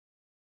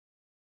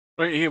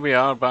Right, here we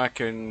are back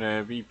in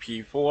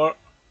VP4,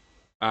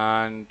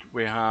 and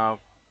we have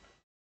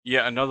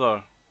yet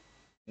another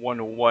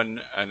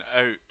 101 and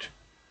out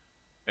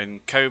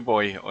in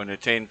Cowboy on a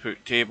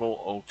 10-foot table,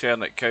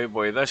 alternate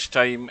Cowboy. This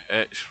time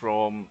it's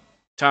from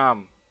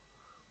Tam.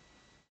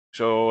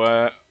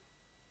 So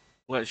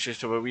let's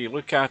just have a wee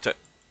look at it.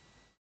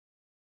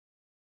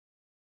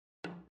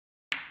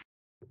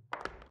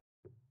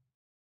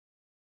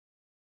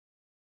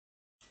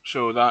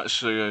 So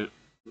that's a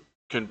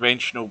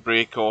conventional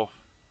break off,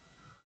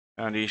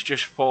 and he's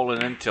just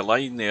fallen into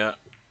line there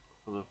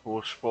for the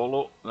force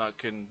follow. That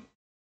can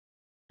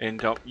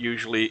end up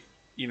usually,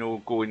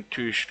 going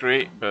too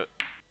straight, but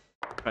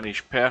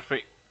finish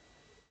perfect.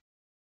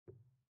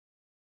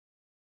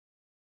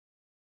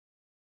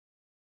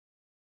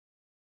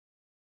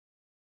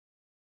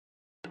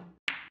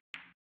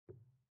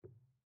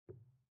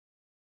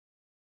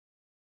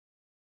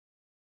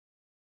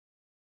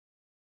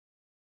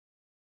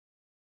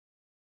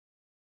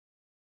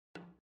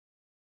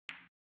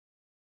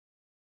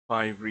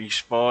 Five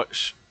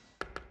respots.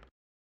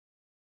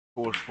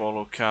 Force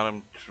follow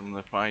carom from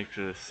the 5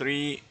 to the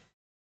 3.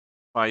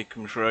 5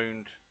 comes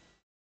round.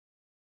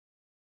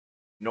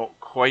 Not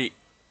quite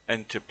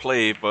into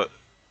play, but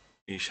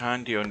he's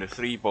handy on the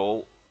 3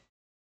 ball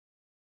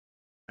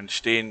and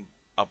staying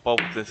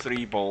above the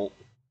 3 ball.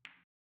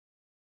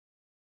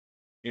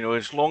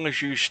 As long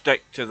as you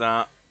stick to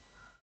that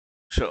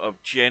sort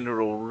of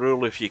general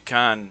rule, if you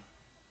can,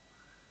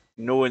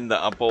 knowing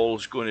that a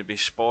ball's going to be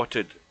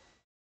spotted.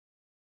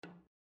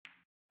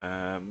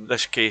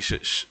 This case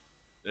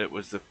it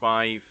was the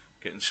 5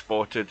 getting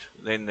spotted,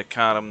 then the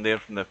carom there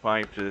from the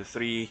 5 to the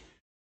 3,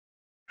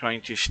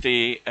 trying to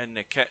stay in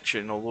the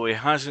kitchen, although he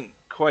hasn't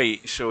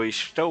quite, so he's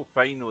still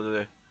fine with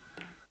the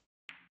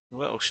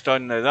little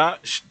stun. Now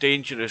that's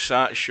dangerous,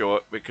 that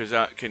shot, because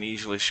that can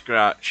easily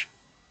scratch.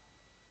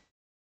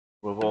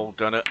 We've all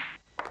done it.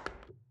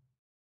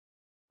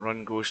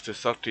 Run goes to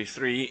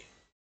 33.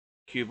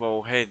 Cue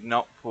ball heading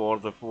up for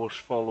the force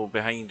follow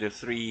behind the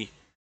 3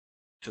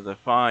 to the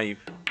 5.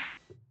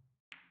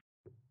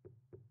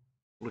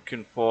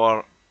 Looking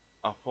for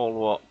a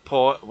follow-up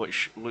pot,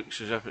 which looks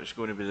as if it's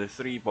going to be the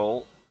 3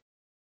 ball.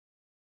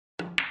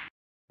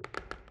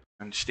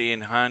 And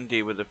staying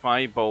handy with the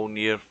 5 ball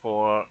near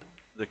for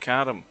the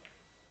carom.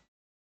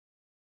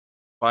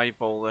 5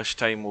 ball this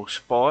time will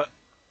spot.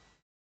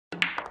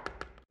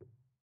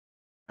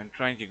 And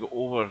trying to go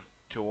over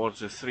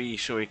towards the 3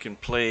 so he can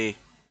play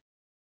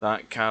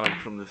that carom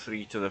from the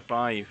 3 to the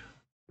 5.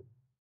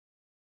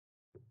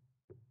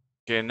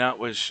 Again, that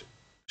was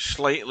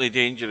slightly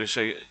dangerous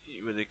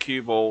with the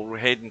cue ball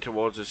heading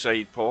towards the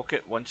side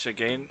pocket. Once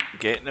again,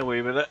 getting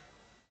away with it.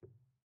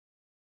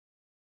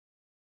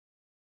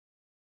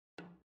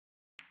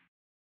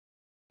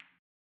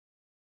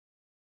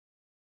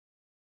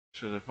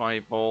 So the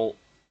 5 ball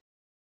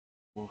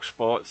will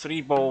spot.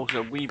 3 balls are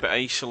a wee bit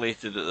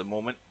isolated at the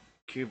moment.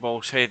 Cue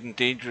ball's heading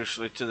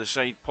dangerously to the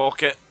side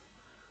pocket.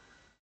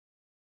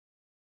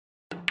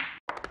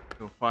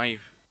 So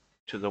 5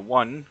 to the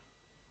 1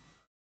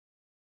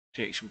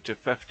 takes him to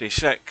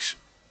 56.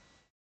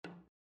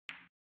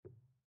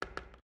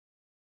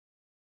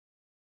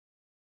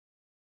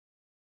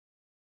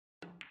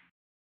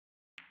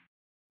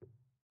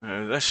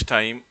 Now this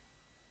time,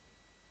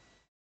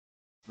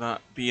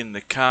 that being the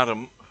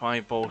carom,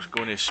 5 balls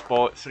going to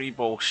spot, 3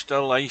 balls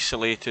still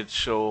isolated,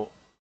 so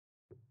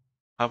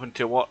having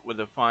to work with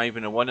the 5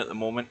 and a 1 at the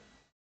moment.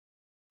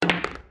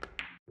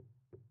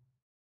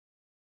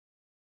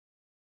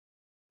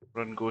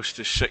 Run goes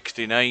to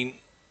 69.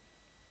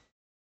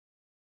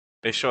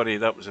 Sorry,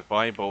 that was a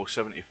 5 ball,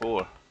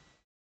 74.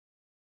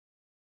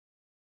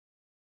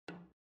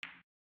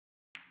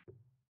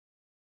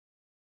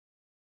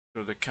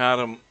 So the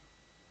carom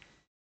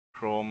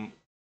from,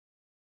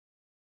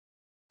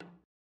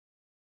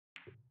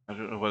 I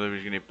don't know whether he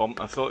was going to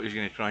bump, I thought he was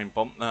going to try and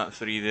bump that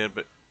 3 there,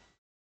 but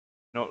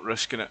not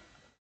risking it.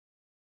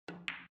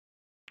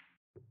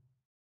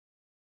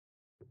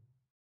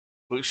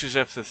 Looks as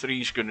if the 3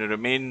 is going to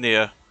remain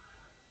there.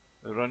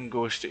 The run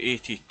goes to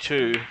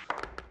 82.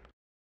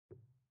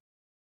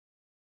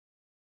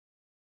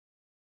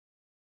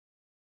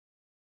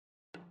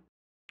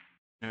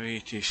 Now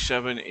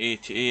 87,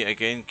 88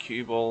 again,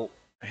 cue ball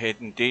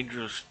heading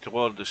dangerous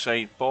toward the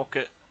side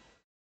pocket.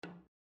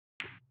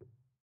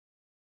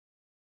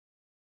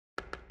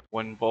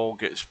 1 ball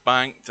gets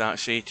banked,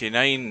 that's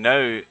 89.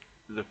 Now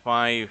the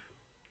 5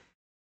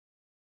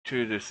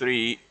 to the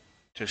 3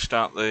 to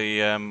start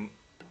the,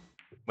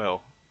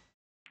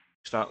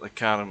 start the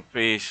carom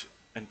phase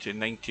into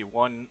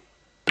 91.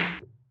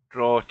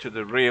 Draw to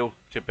the rail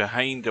to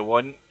behind the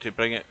 1 to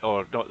bring it,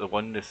 or not the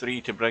 1, the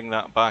 3 to bring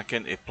that back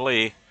into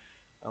play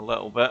a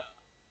little bit.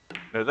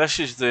 Now this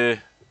is the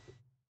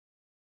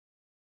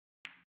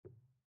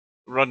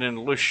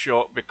running loose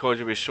shot because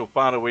he was so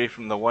far away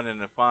from the 1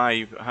 and the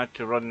 5. I had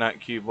to run that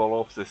cue ball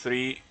off the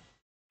 3.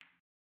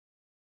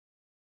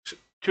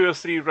 2 or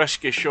 3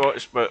 risky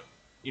shots, but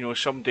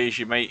some days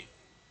you might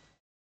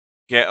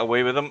get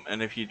away with them,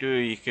 and if you do,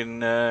 you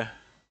can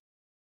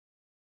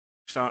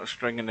Start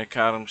stringing the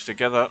caroms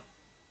together.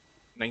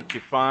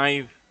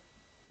 95.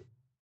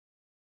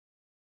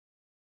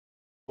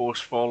 Force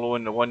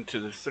following the 1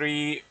 to the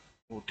 3.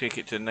 We'll take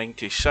it to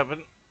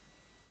 97.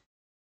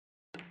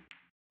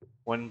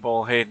 One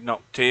ball heading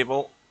up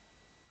table.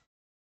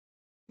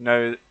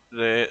 Now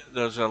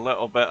there's a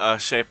little bit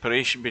of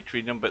separation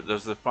between them, but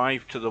there's the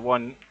 5 to the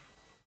 1.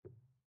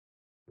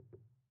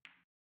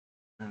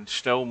 And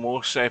still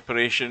more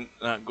separation.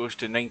 That goes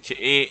to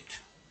 98.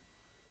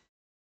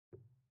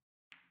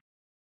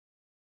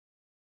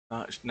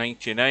 That's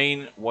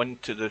 99. 1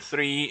 to the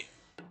 3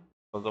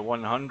 for the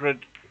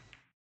 100.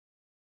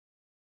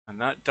 And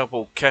that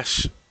double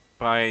kiss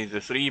by the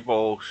 3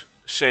 balls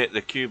set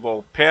the cue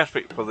ball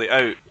perfect for the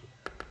out.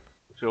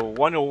 So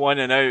 101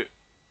 and out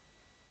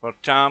for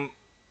Tam.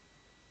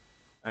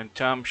 And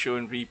Tam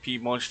showing VP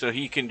Monster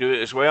he can do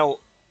it as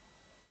well.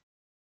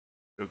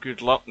 So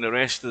good luck in the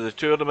rest of the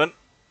tournament.